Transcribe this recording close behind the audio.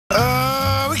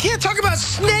about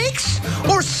snakes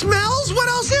or smells? What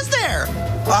else is there?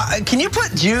 Can you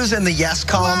put Jews in the yes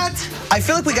column? What? I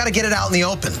feel like we got to get it out in the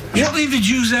open. You don't leave the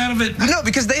Jews out of it? No,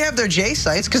 because they have their J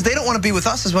sites, because they don't want to be with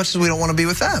us as much as we don't want to be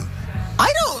with them.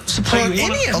 I don't support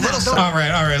any of that. All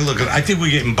right, look, I think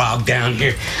we're getting bogged down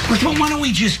here. Why don't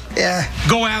we just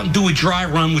go out and do a dry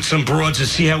run with some broads and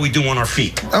see how we do on our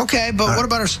feet? Okay, but what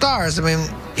about our stars? I mean,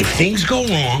 if things go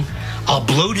wrong, I'll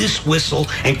blow this whistle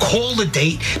and call the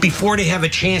date before they have a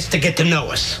chance to get to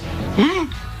know us.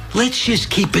 Let's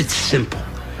just keep it simple.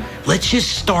 Let's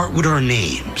just start with our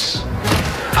names.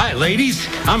 Hi, ladies.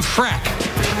 I'm Frack.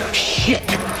 Shit.